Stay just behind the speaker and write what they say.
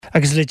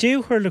Agus le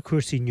déobhar le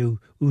cuasaí nniu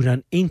úr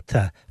an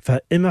inta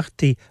fe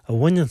imachtaí a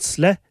bhaineann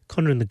le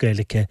chunar na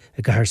Gaeilge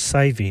a gCathair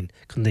Saidhbhín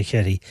chun de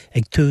Chiarraí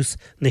ag tús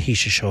na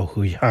haoise seo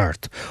chuaigh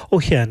thart. Ó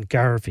Seán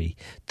Garvey,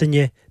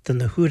 dunne den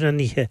na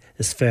huaireaníthe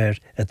is fearr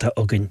atá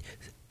agan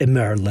I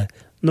Merle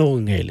nó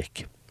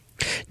nGaeilge.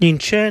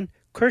 Níl sin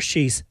chuir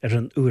síos ar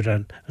an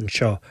uaran an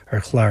seo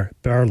ar chláir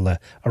Bearla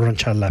ar an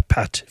se le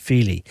Pat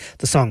Feely,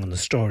 the song and the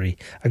story,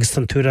 agus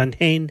tan túr an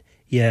hain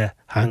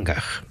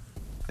hangach.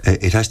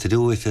 It has to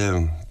do with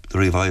the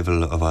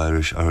revival of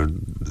Irish, or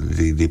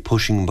the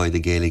pushing by the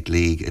Gaelic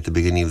League at the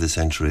beginning of the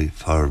century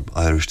for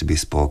Irish to be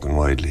spoken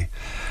widely.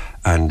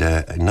 And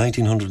in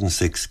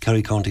 1906,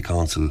 Kerry County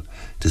Council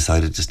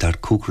decided to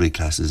start cookery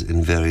classes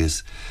in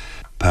various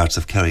parts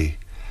of Kerry.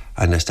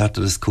 And they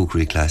started this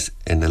cookery class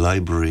in the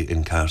library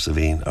in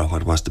Saidhbhín, or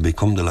what was to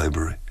become the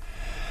library.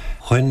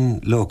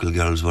 When local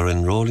girls were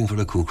enrolling for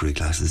the cookery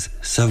classes,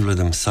 several of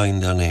them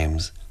signed their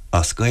names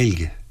as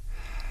scéalach.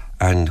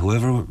 And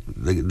whoever,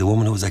 the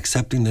woman who was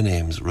accepting the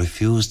names,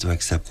 refused to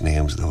accept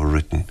names that were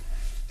written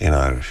in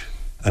Irish.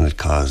 And it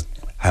caused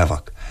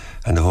havoc.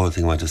 And the whole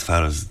thing went as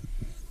far as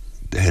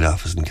the head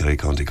office in Kerry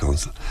County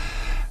Council.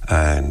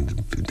 And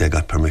they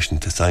got permission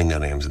to sign their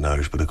names in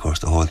Irish, but of course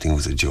the whole thing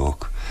was a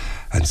joke.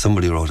 And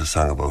somebody wrote a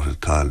song about it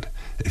called,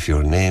 if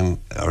your name,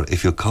 or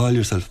if you call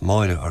yourself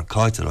Moira or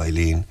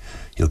Cócaireachta,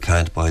 you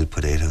can't boil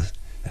potatoes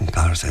in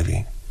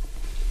Saidhbhín.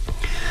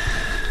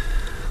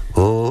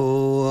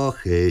 Oh,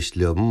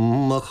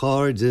 Éisliam a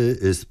charde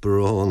is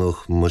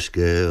brónach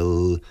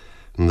muscéal,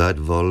 that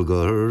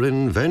vulgar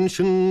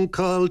invention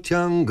called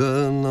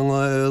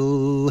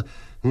thionchar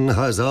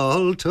has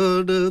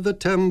altered the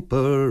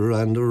temper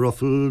and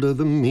ruffled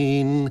the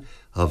mien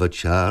of a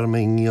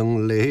charming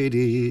young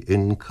lady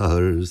in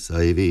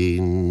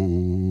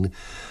Saidhbhín.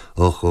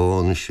 Och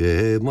on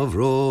shame of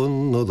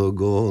ron o the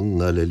gon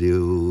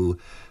alleliu.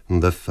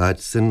 The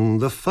fat's in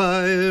the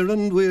fire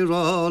and we're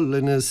all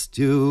in a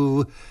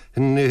stew.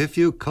 And if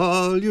you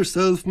call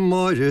yourself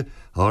Moira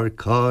or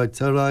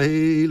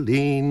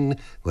Cócaireachta,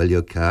 well,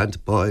 you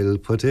can't boil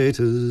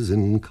potatoes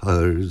in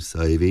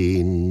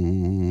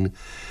Saidhbhín.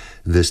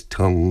 This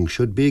tongue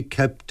should be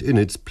kept in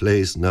its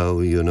place now,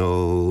 you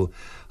know,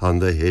 on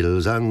the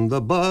hills and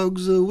the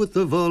bogs with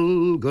the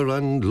vulgar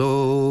and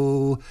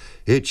low.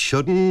 It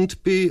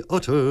shouldn't be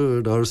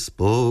uttered or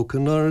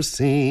spoken or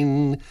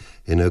seen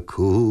in a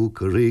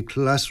cookery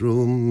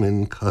classroom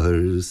in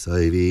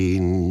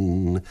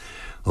Saidhbhín.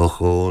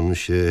 Och on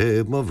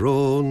shame of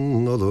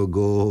ron o the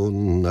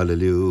gon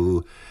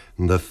alleliu.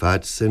 The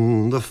fat's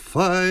in the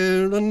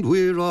fire and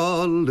we're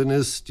all in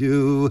a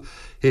stew.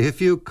 If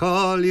you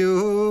call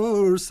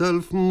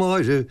yourself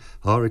Moira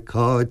or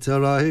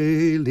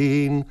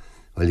Cócaireachta,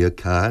 well, you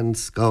can't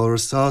scour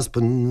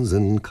saucepans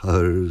in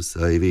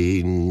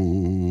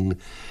Saidhbhín.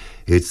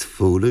 It's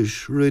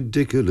foolish,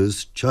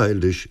 ridiculous,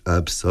 childish,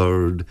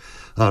 absurd,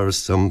 or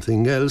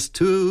something else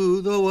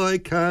too, though I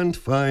can't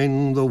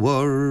find the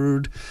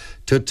word,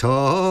 to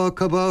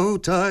talk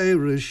about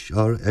Irish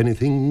or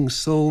anything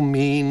so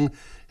mean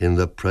in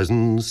the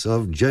presence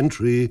of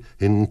gentry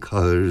in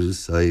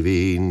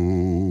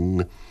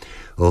Saidhbhín.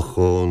 Och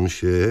on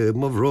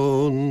shame of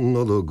ron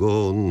o the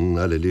gon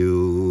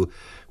alleliu.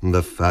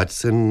 The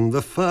fat's in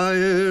the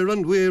fire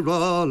and we're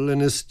all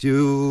in a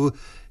stew.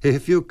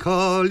 If you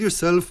call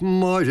yourself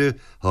Moira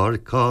or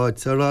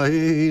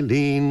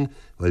Cócaireachta,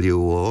 well, you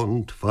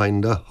won't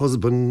find a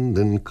husband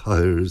in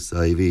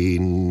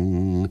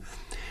Saidhbhín.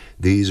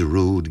 These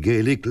rude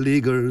Gaelic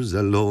leaguers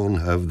alone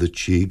have the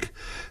cheek,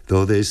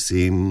 though they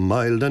seem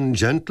mild and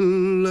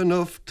gentle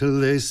enough till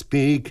they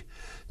speak,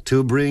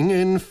 to bring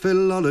in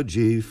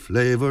philology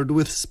flavoured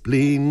with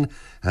spleen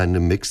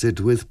and mix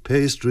it with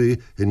pastry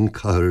in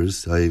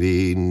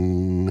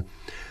Saidhbhín.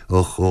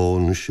 Och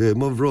on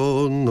shame of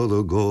ron o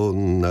the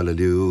gon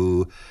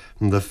alleliu.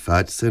 The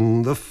fat's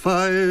in the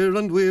fire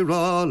and we're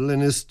all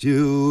in a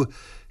stew.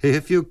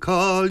 If you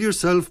call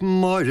yourself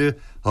Moira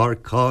or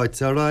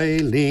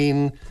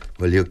Cócaireachta,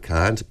 well, you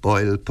can't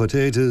boil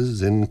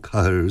potatoes in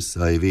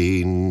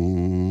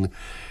Saidhbhín.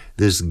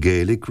 This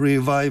Gaelic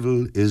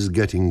revival is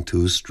getting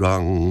too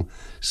strong,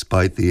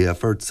 spite the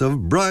efforts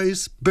of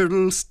Bryce,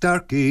 Biddle,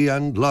 Starkey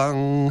and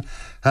Long.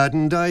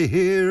 Hadn't I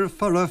hear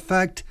for a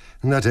fact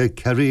that a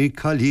Kerry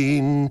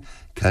colleen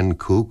can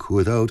cook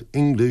without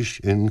English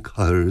in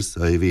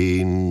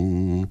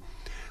Saidhbhín.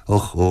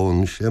 Och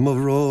on shame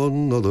of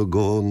ron o the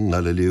gon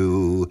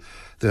alleliu.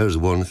 There's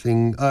one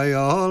thing I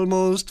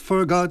almost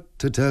forgot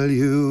to tell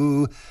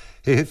you.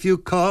 If you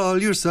call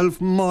yourself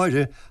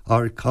Moira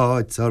or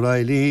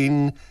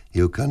Cócaireachta,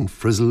 you can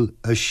frizzle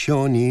a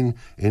shoneen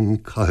in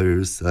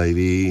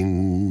Saidhbhín.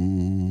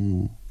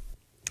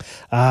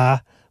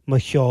 Ah, ma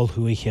cheol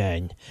hui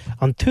chein.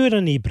 An túr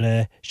an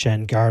ibre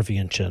Seán Garvey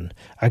an sin,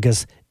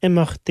 agus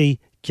imachtaí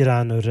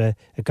granúre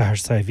a gCathair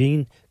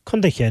Saidhbhín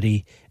chun de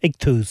Chiarraí ag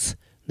tús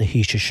na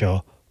haoise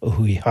seo a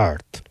chuaigh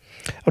thart.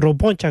 A ro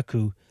baint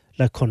acu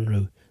le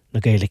conrú na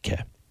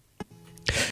Gaeilge.